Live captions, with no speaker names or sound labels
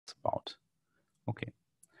it's about. Okay.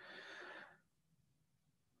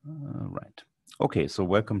 Right. Okay, so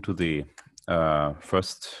welcome to the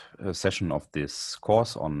first session of this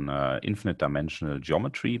course on infinite dimensional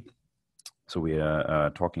geometry. So we are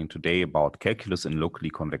talking today about calculus in locally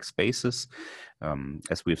convex spaces.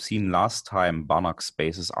 As we've seen last time, Banach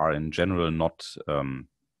spaces are in general not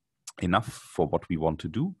enough for what we want to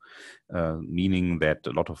do, meaning that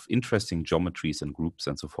a lot of interesting geometries and groups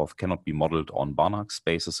and so forth cannot be modeled on Banach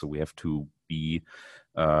spaces. So we have to be,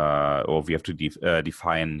 or we have to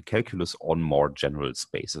define calculus on more general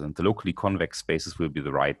spaces, and the locally convex spaces will be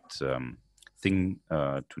the right thing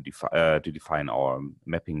to define our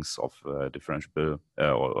mappings of differentiable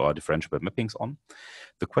or differentiable mappings on.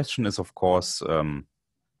 The question is, of course,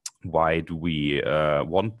 why do we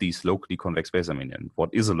want these locally convex spaces? I mean, and what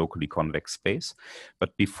is a locally convex space?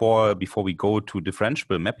 But before we go to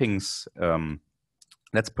differentiable mappings,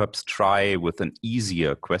 let's perhaps try with an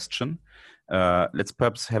easier question. Let's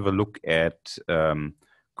perhaps have a look at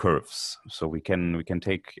curves. So we can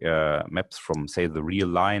take maps from, say, the real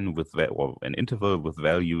line with or an interval with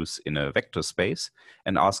values in a vector space,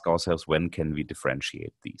 and ask ourselves, when can we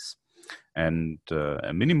differentiate these? And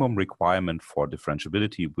a minimum requirement for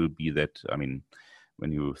differentiability will be that, I mean,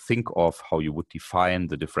 when you think of how you would define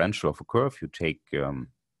the differential of a curve, you take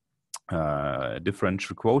a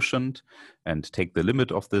differential quotient and take the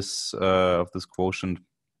limit of this quotient.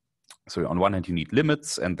 So on one hand, you need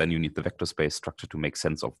limits, and then you need the vector space structure to make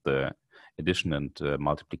sense of the addition and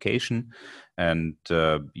multiplication. And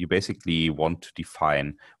you basically want to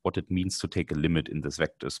define what it means to take a limit in this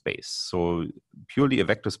vector space. So purely a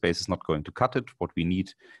vector space is not going to cut it. What we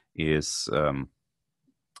need is the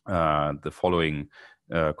following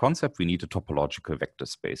concept. We need a topological vector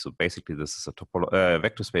space. So basically, this is a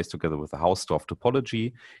vector space together with a Hausdorff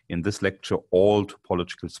topology. In this lecture, all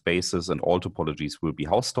topological spaces and all topologies will be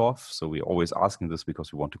Hausdorff. So we're always asking this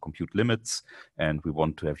because we want to compute limits, and we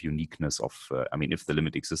want to have uniqueness of, I mean, if the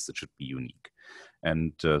limit exists, it should be unique.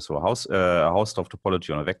 And so a Hausdorff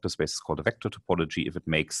topology on a vector space is called a vector topology if it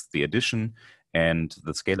makes the addition and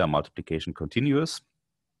the scalar multiplication continuous.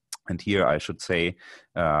 And here I should say,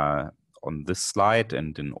 on this slide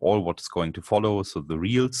and in all what's going to follow, so the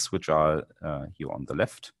reals, which are here on the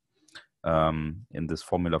left in this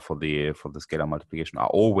formula for the scalar multiplication, are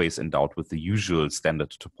always endowed with the usual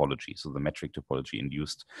standard topology, so the metric topology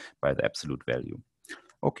induced by the absolute value.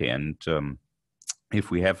 Okay, and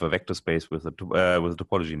if we have a vector space with a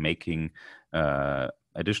topology making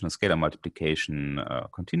additional scalar multiplication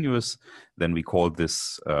continuous, then we call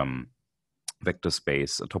this vector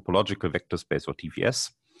space a topological vector space, or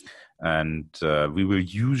TVS. And we will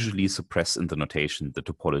usually suppress in the notation the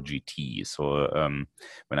topology T. So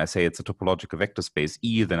when I say it's a topological vector space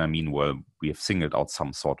E, then I mean, well, we have singled out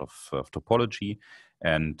some sort of topology.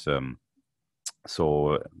 And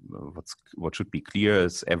so what should be clear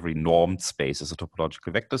is every normed space is a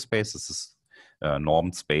topological vector space. This is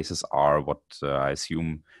normed spaces are what I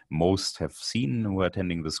assume most have seen who are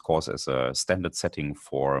attending this course as a standard setting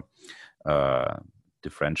for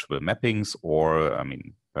differentiable mappings, or, I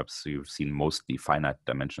mean, perhaps you've seen mostly finite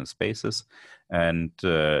dimensional spaces. And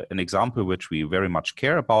an example which we very much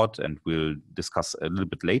care about and we'll discuss a little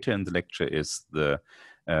bit later in the lecture is the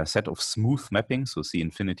set of smooth mappings. So C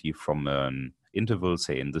infinity from an interval,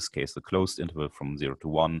 say in this case, the closed interval from 0 to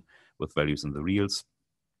 1 with values in the reals.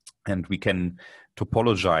 And we can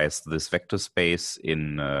topologize this vector space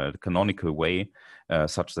in a canonical way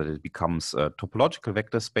such that it becomes a topological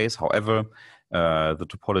vector space. However, the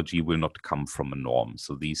topology will not come from a norm.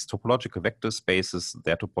 So these topological vector spaces,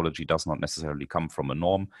 their topology does not necessarily come from a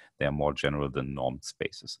norm. They are more general than normed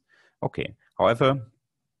spaces. Okay. However,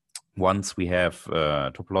 once we have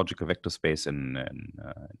a topological vector space in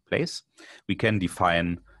place, we can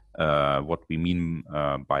define what we mean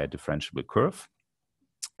by a differentiable curve.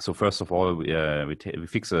 So first of all, we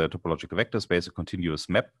fix a topological vector space, a continuous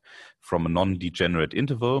map from a non-degenerate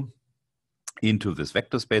interval into this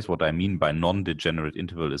vector space. What I mean by non-degenerate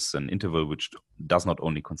interval is an interval which does not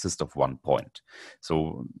only consist of one point.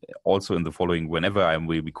 So also in the following, whenever I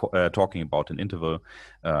will be talking about an interval,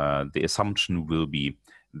 the assumption will be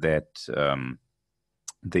that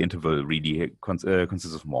the interval really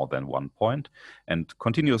consists of more than one point. And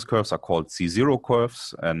continuous curves are called C0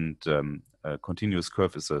 curves, and a continuous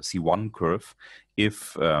curve is a C1 curve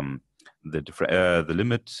if the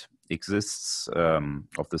limit exists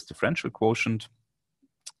of this differential quotient.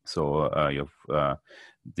 So you have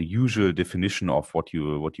the usual definition of what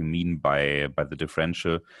you mean by the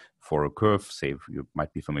differential for a curve. Say you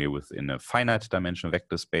might be familiar with in a finite dimensional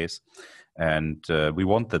vector space, and we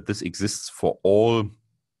want that this exists for all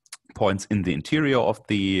points in the interior of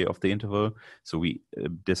the interval. So we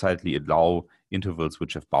decidedly allow intervals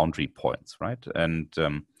which have boundary points, right? And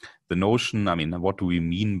the notion, I mean, what do we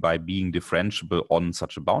mean by being differentiable on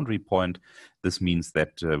such a boundary point? This means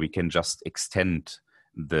that we can just extend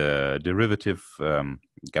the derivative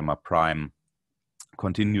gamma prime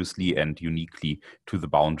continuously and uniquely to the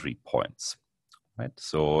boundary points, right?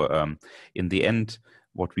 So in the end,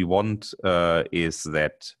 what we want is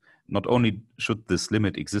that not only should this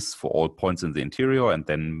limit exist for all points in the interior, and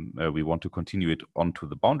then we want to continue it onto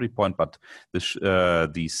the boundary point, but this,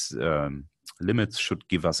 these limits should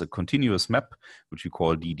give us a continuous map, which we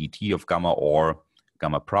call ddt of gamma or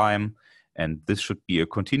gamma prime. And this should be a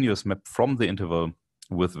continuous map from the interval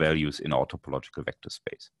with values in our topological vector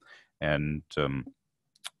space. And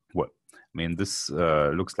well, I mean, this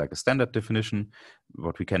looks like a standard definition.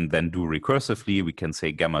 What we can then do recursively, we can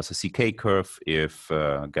say gamma is a CK curve if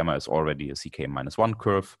gamma is already a CK minus 1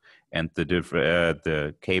 curve, and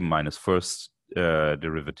the K minus first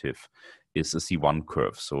derivative is a C1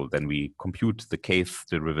 curve. So then we compute the kth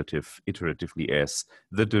derivative iteratively as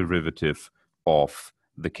the derivative of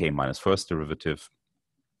the K minus first derivative.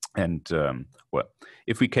 And well,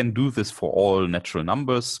 if we can do this for all natural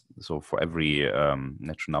numbers, so for every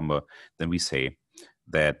natural number, then we say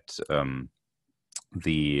that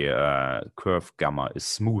the curve gamma is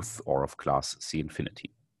smooth or of class C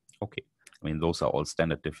infinity. Okay, I mean, those are all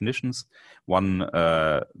standard definitions. One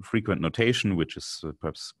frequent notation, which is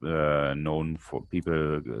perhaps known for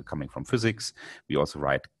people coming from physics, we also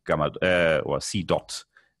write gamma or C dot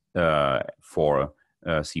for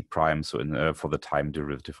C prime, so for the time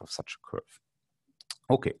derivative of such a curve.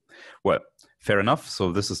 Okay, well, fair enough.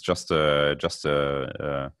 So this is just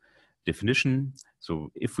a definition.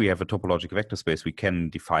 So if we have a topological vector space, we can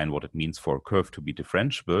define what it means for a curve to be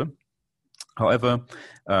differentiable. However,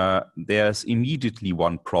 there's immediately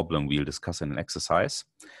one problem we'll discuss in an exercise.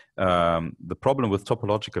 The problem with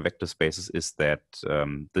topological vector spaces is that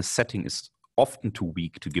this setting is often too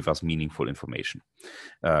weak to give us meaningful information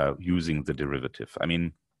using the derivative. I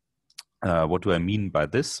mean, what do I mean by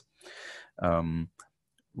this?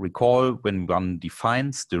 Recall when one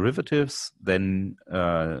defines derivatives, then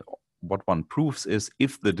what one proves is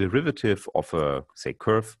if the derivative of a, say,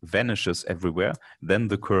 curve vanishes everywhere, then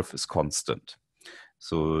the curve is constant.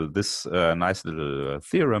 So this nice little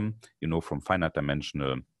theorem, you know, from finite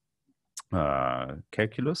dimensional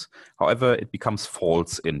calculus. However, it becomes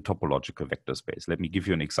false in topological vector space. Let me give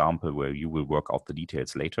you an example where you will work out the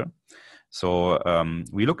details later. So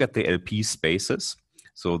we look at the LP spaces.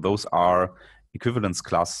 So those are equivalence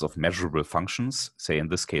classes of measurable functions, say in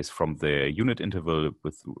this case from the unit interval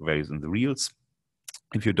with values in the reals.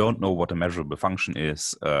 If you don't know what a measurable function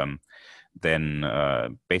is, then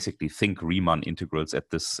basically think Riemann integrals at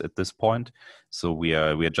this point. So we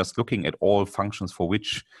are just looking at all functions for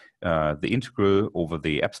which the integral over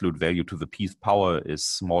the absolute value to the pth power is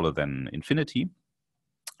smaller than infinity.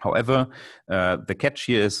 However, the catch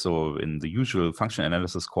here is, so in the usual function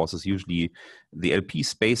analysis courses, usually the LP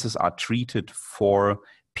spaces are treated for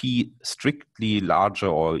p strictly larger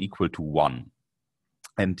or equal to 1.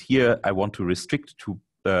 And here I want to restrict to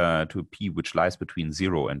p which lies between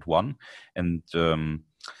 0 and 1. And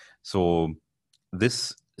so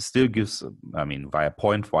this still gives, I mean, via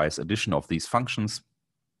pointwise addition of these functions,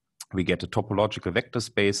 we get a topological vector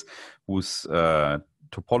space whose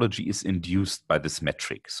topology is induced by this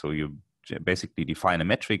metric. So you basically define a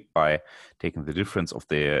metric by taking the difference of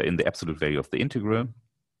in the absolute value of the integral.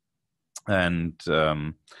 And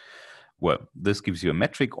well, this gives you a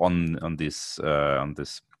metric on this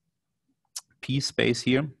P space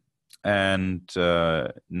here. And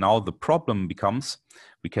now the problem becomes,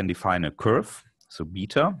 we can define a curve, so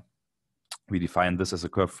beta. We define this as a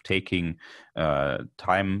curve taking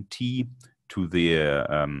time t to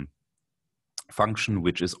the function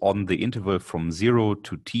which is on the interval from 0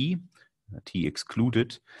 to t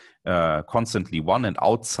excluded, constantly 1, and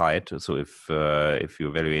outside. So if you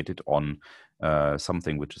evaluate it on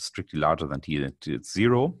something which is strictly larger than t, it's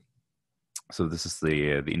 0. So this is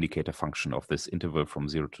the indicator function of this interval from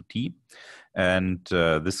 0 to t. And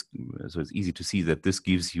so it's easy to see that this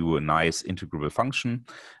gives you a nice integrable function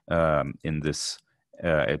in this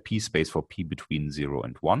LP space for p between 0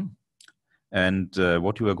 and 1. And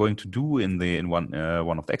what you are going to do in one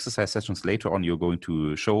of the exercise sessions later on, you're going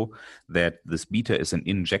to show that this beta is an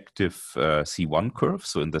injective C1 curve.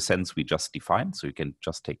 So in the sense we just defined, so you can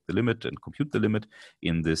just take the limit and compute the limit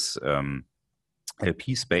in this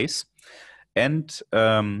LP space. And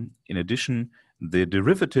in addition, the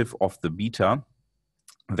derivative of the beta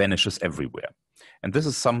vanishes everywhere. And this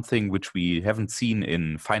is something which we haven't seen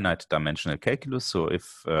in finite dimensional calculus. So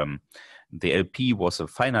if the LP was a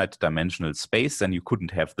finite dimensional space, then you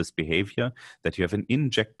couldn't have this behavior that you have an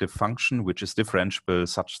injective function which is differentiable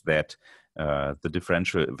such that the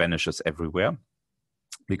differential vanishes everywhere,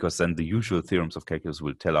 because then the usual theorems of calculus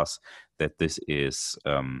will tell us that this is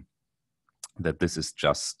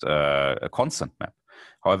just a constant map.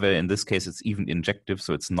 However, in this case, it's even injective,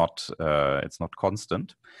 so it's not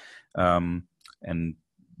constant. And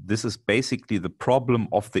this is basically the problem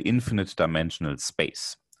of the infinite dimensional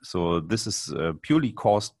space. So this is purely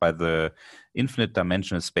caused by the infinite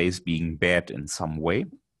dimensional space being bad in some way.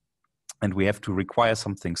 And we have to require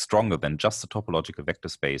something stronger than just a topological vector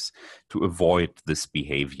space to avoid this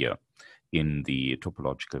behavior in the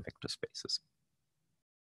topological vector spaces.